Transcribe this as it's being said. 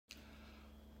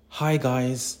Hi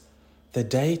guys, the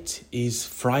date is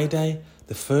Friday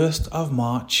the 1st of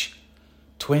March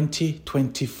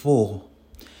 2024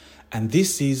 and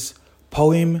this is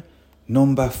poem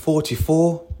number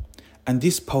 44 and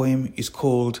this poem is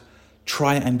called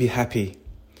Try and Be Happy.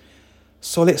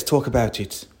 So let's talk about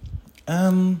it.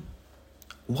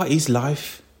 What is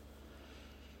life?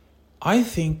 I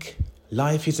think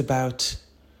life is about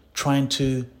trying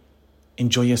to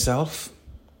enjoy yourself,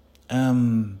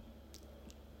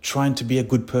 trying to be a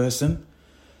good person,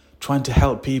 trying to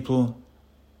help people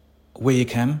where you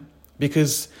can.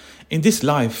 Because in this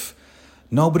life,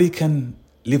 nobody can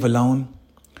live alone.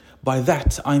 By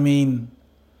that, I mean,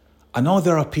 I know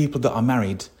there are people that are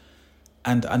married,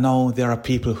 and I know there are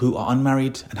people who are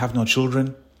unmarried and have no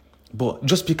children. But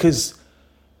just because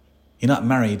you're not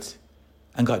married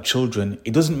and got children,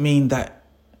 it doesn't mean that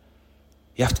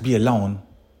you have to be alone.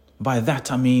 By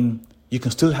that, I mean, you can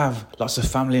still have lots of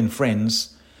family and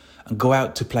friends and go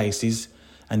out to places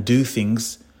and do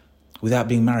things without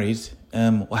being married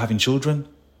or having children.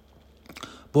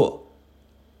 But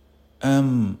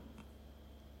when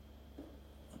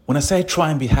I say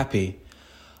try and be happy,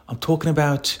 I'm talking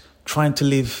about trying to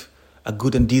live a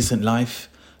good and decent life.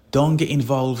 Don't get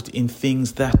involved in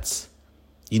things that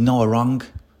you know are wrong.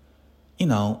 You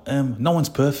know, no one's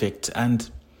perfect,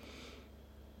 and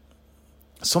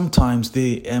sometimes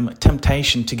the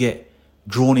temptation to get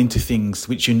drawn into things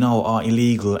which you know are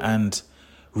illegal and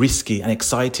risky and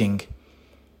exciting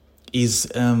is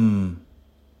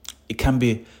it can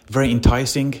be very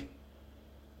enticing,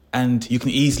 and you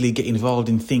can easily get involved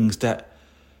in things that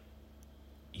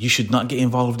you should not get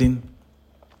involved in.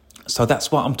 So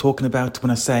that's what I'm talking about when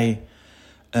I say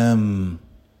don't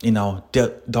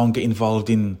get involved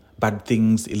in bad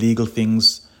things, illegal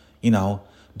things.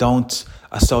 Don't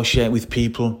associate with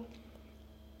people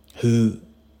who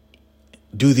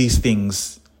do these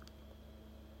things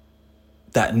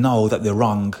that know that they're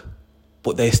wrong,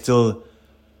 but they still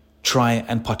try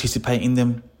and participate in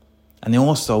them. And they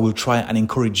also will try and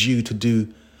encourage you to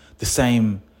do the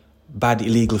same bad,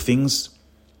 illegal things.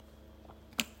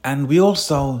 And we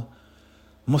also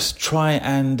must try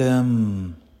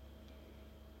and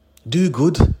do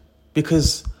good,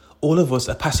 because all of us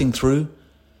are passing through,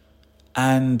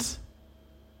 and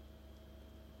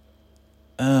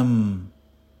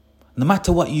no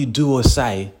matter what you do or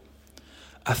say,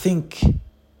 I think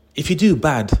if you do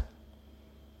bad,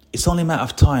 it's only a matter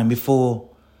of time before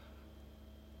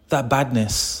that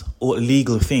badness or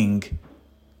illegal thing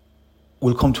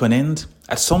will come to an end.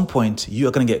 At some point, you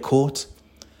are going to get caught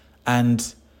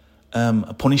and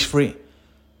punished for it.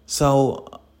 So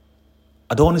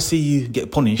I don't want to see you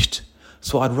get punished.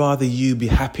 So I'd rather you be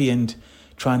happy and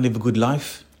try and live a good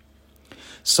life.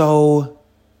 So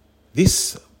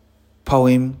this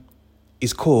poem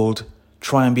is called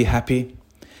Try and Be Happy,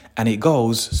 and it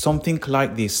goes something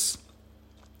like this.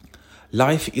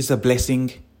 Life is a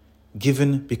blessing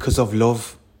given because of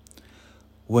love.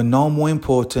 We're no more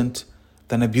important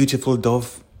than a beautiful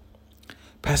dove.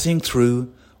 Passing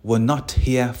through, we're not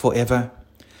here forever.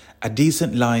 A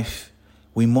decent life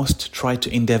we must try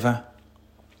to endeavour.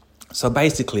 So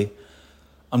basically,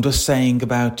 I'm just saying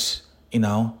about,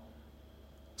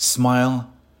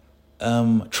 smile,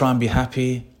 try and be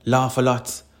happy, laugh a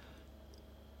lot.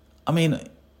 I mean,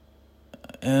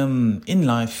 in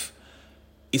life,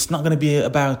 it's not going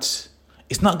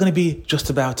to be just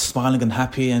about smiling and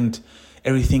happy and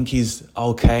everything is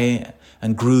okay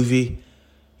and groovy,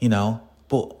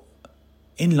 but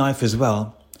in life as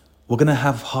well, we're going to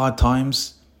have hard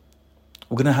times.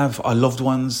 We're going to have our loved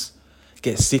ones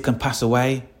get sick and pass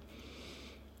away.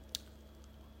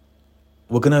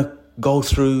 We're going to go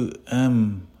through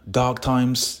dark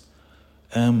times.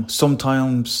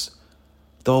 Sometimes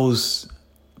those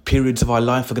periods of our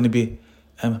life are going to be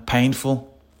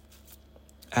painful.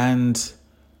 And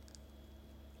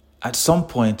at some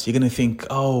point, you're going to think,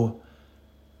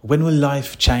 when will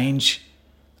life change?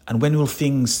 And when will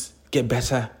things get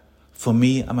better for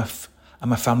me and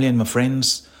my family and my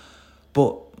friends?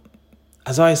 But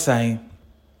as I say,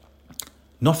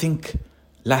 nothing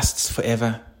lasts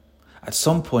forever. At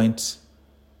some point,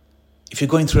 if you're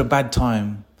going through a bad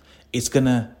time, it's going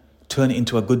to turn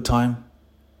into a good time.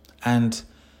 And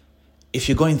if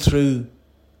you're going through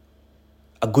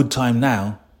a good time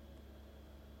now,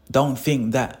 don't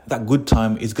think that that good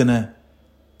time is going to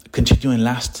continue and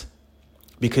last,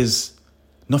 because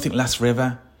nothing lasts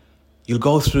forever. You'll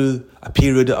go through a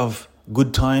period of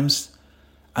good times,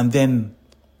 and then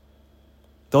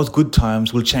those good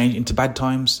times will change into bad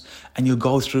times, and you'll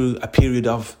go through a period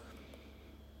of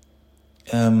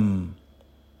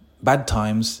bad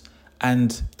times,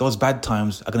 and those bad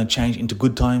times are going to change into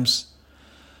good times.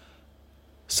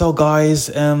 So guys,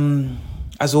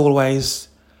 as always,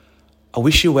 I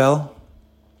wish you well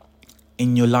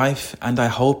in your life, and I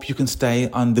hope you can stay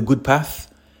on the good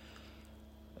path,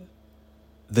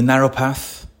 the narrow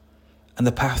path, and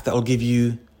the path that will give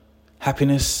you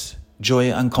happiness,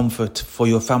 joy and comfort for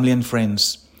your family and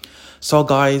friends. So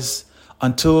guys,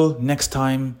 until next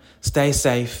time, stay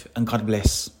safe and God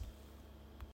bless.